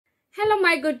Hello,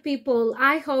 my good people.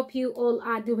 I hope you all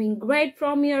are doing great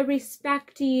from your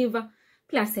respective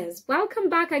places. Welcome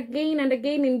back again and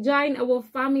again and join our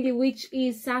family, which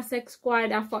is Sussex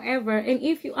Squad forever. And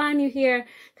if you are new here,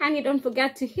 kindly don't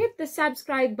forget to hit the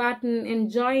subscribe button and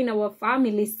join our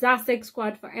family, Sussex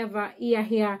Squad forever.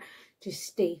 Here to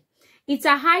stay. It's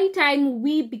a high time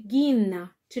we begin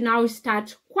to now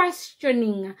start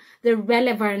questioning the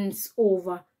relevance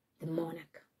of the monarch.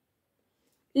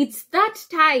 It's that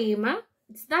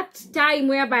time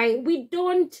whereby we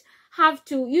don't have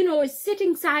to,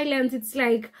 sitting silent. It's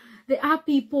like there are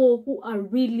people who are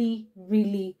really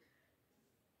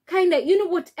kind of,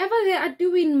 whatever they are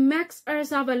doing makes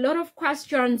us have a lot of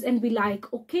questions and be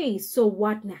like, okay, so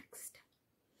what next?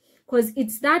 Because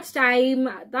it's that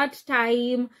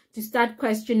time to start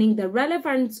questioning the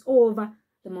relevance of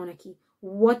the monarchy.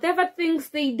 Whatever things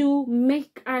they do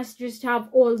make us just have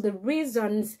all the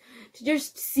reasons to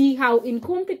just see how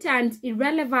incompetent,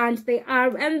 irrelevant they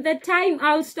are. And the time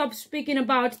I'll stop speaking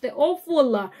about the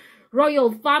awful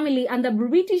royal family and the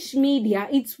British media,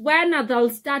 it's when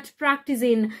they'll start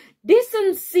practicing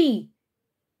decency.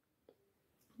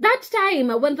 That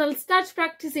time when they'll start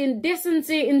practicing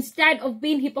decency instead of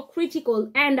being hypocritical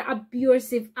and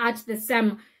abusive at the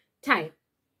same time.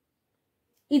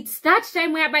 It's that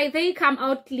time whereby they come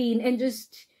out clean and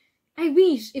just, I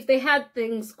wish if they had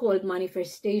things called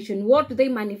manifestation. What do they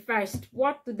manifest?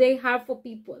 What do they have for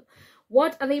people?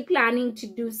 What are they planning to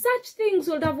do? Such things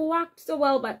would have worked so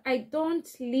well, but I don't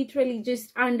literally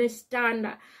just understand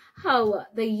how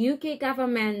the UK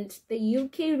government, the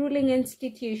UK ruling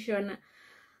institution,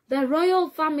 the royal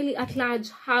family at large,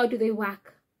 how do they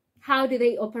work? How do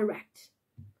they operate?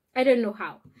 I don't know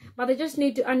how. But they just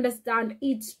need to understand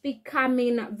it's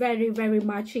becoming very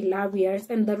much hilarious.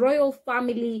 And the royal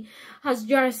family has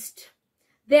just,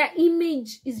 their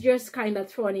image is just kind of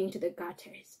thrown into the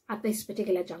gutters at this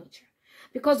particular juncture.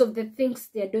 Because of the things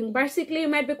they're doing. Basically, you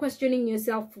might be questioning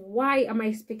yourself, why am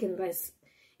I speaking this?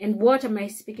 And what am I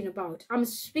speaking about? I'm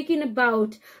speaking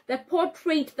about the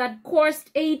portrait that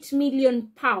cost £8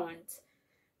 million.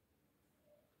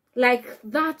 Like,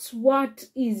 that's what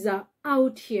is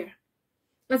out here.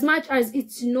 As much as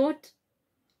it's not,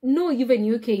 no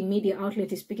even UK media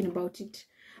outlet is speaking about it.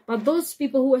 But those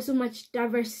people who are so much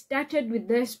devastated with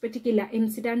this particular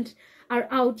incident are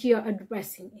out here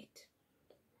addressing it.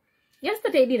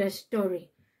 Yesterday I did a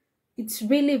story. It's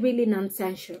really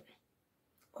nonsensical.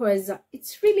 Because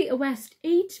it's really a waste.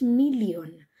 £8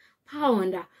 million.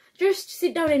 Just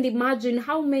sit down and imagine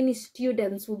how many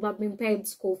students would have been paid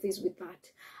school fees with that.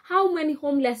 How many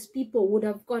homeless people would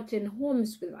have gotten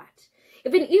homes with that.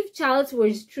 Even if Charles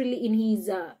was truly in his,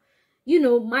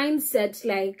 mindset,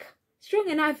 like, strong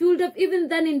enough, he would have even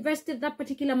then invested that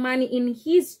particular money in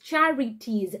his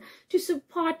charities to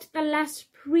support the less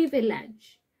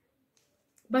privileged.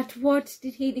 But what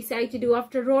did he decide to do?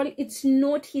 After all, it's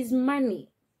not his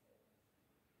money.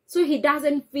 So he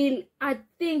doesn't feel a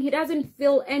thing. He doesn't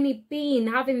feel any pain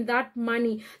having that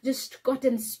money just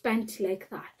gotten spent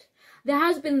like that. There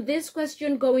has been this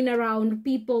question going around.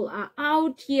 People are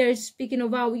out here speaking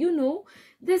of how,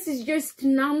 this is just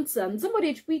nonsense.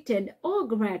 Somebody tweeted, oh,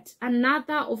 great,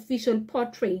 another official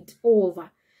portrait of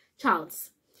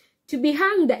Charles to be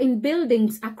hanged in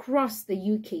buildings across the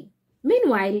UK.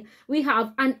 Meanwhile, we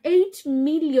have an £8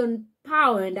 million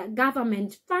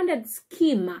government-funded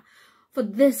scheme for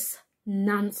this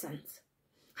nonsense.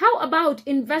 How about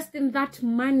investing that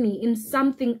money in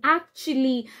something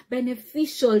actually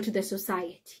beneficial to the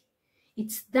society?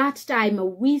 It's that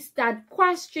time we start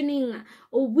questioning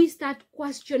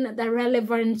the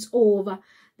relevance of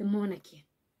the monarchy.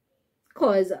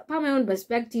 Because from my own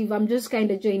perspective, I'm just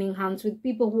kind of joining hands with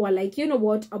people who are like, you know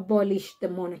what, abolish the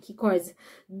monarchy. Because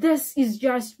this is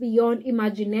just beyond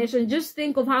imagination. Just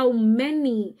think of how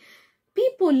many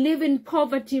people live in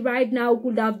poverty right now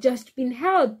could have just been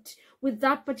helped with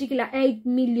that particular £8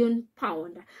 million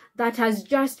that has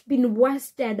just been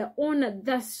wasted on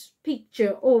this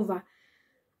picture of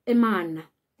a man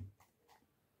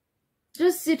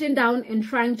just sitting down and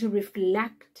trying to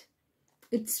reflect.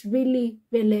 It's really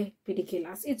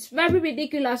ridiculous. It's very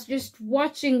ridiculous just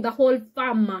watching the whole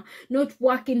farm not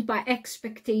working by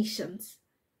expectations.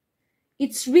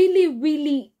 It's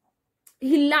really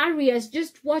hilarious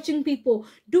just watching people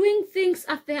doing things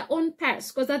at their own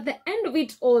pace, because at the end of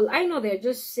it all, I know they're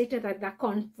just seated at their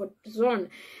comfort zone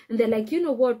and they're like, you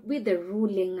know what, we're the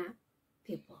ruling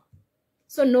people,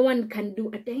 so no one can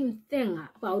do a damn thing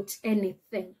about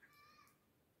anything.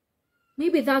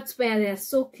 Maybe that's where their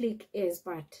so clique is,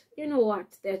 but you know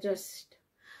what, they're just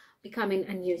becoming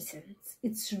a nuisance.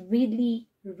 It's really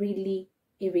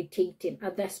irritating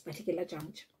at this particular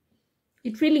juncture.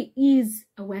 It really is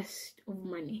a waste of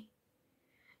money.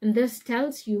 And this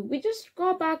tells you, we just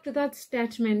go back to that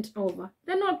statement of,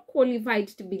 they're not qualified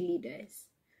to be leaders.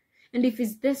 And if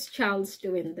it's this child's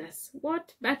doing this,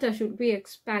 what better should we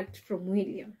expect from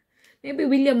William? Maybe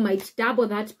William might double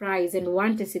that price and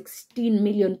want a £16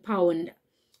 million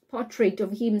portrait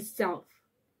of himself.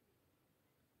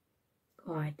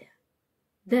 God,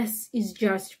 this is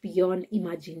just beyond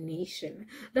imagination.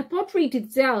 The portrait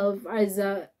itself, as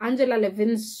Angela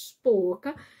Levin spoke,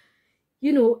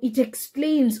 it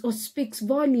explains or speaks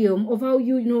volume of how,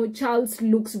 Charles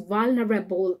looks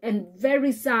vulnerable and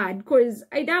very sad, because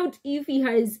I doubt if he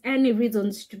has any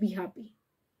reasons to be happy.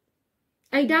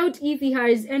 I doubt if he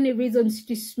has any reasons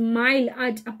to smile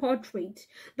at a portrait.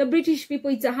 The British people,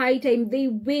 it's a high time they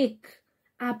wake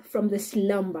up from the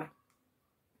slumber,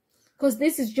 because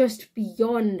this is just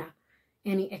beyond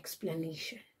any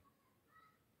explanation.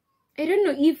 I don't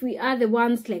know if we are the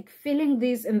ones like feeling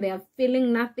this and they are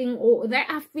feeling nothing, or they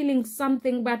are feeling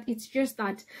something, but it's just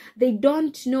that they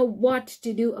don't know what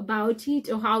to do about it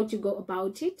or how to go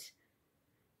about it.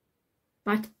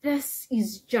 But this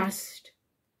is just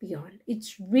beyond. It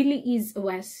really is a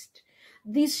waste.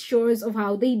 This shows of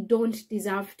how they don't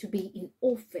deserve to be in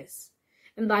office,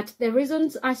 and that the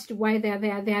reasons as to why they're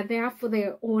there for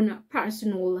their own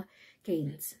personal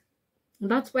gains. And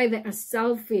that's why they are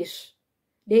selfish,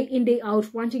 day in, day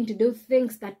out, wanting to do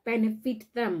things that benefit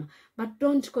them, but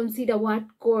don't consider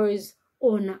what goes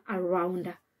on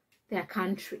around their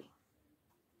country.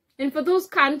 And for those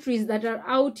countries that are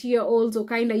out here also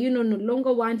kind of, no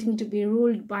longer wanting to be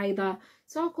ruled by the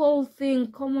so-called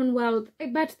thing, Commonwealth, I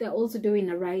bet they're also doing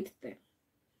the right thing.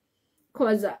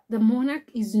 Because the monarch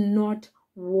is not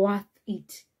worth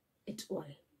it at all.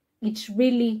 It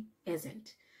really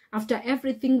isn't. After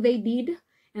everything they did,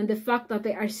 and the fact that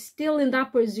they are still in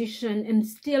that position and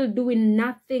still doing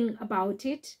nothing about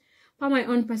it, from my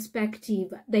own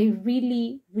perspective, they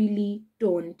really, really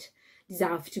don't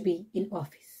deserve to be in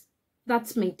office.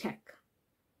 That's my take.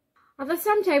 At the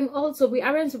same time, also, we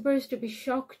aren't supposed to be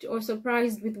shocked or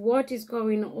surprised with what is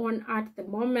going on at the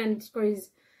moment,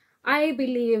 because I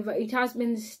believe it has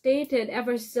been stated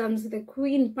ever since the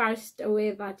Queen passed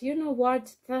away that,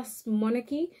 this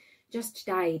monarchy just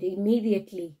died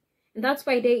immediately. And that's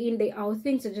why day in, day out,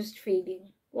 things are just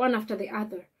fading, one after the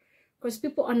other. Because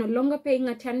people are no longer paying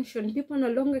attention. People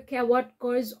no longer care what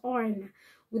goes on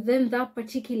within that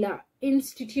particular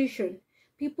institution.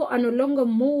 People are no longer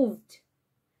moved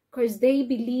because they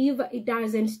believe it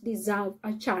doesn't deserve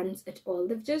a chance at all.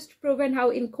 They've just proven how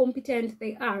incompetent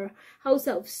they are, how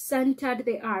self-centered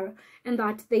they are, and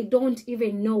that they don't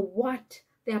even know what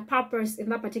their purpose in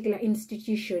that particular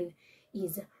institution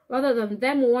is, rather than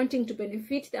them wanting to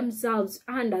benefit themselves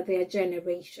and their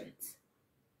generations.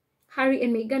 Harry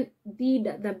and Meghan did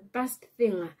the best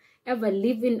thing ever,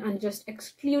 living and just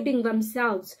excluding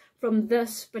themselves from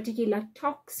this particular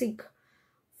toxic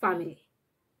family,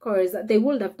 because they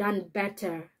would have done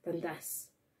better than this.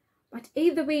 But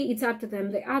either way, it's up to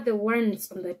them. They are the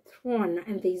ones on the throne,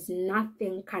 and there's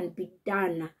nothing can be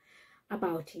done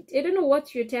about it. I don't know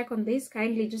what's your take on this.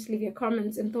 Kindly just leave your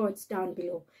comments and thoughts down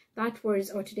below. That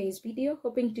was our today's video.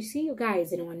 Hoping to see you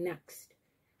guys in our next.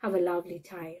 Have a lovely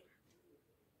time.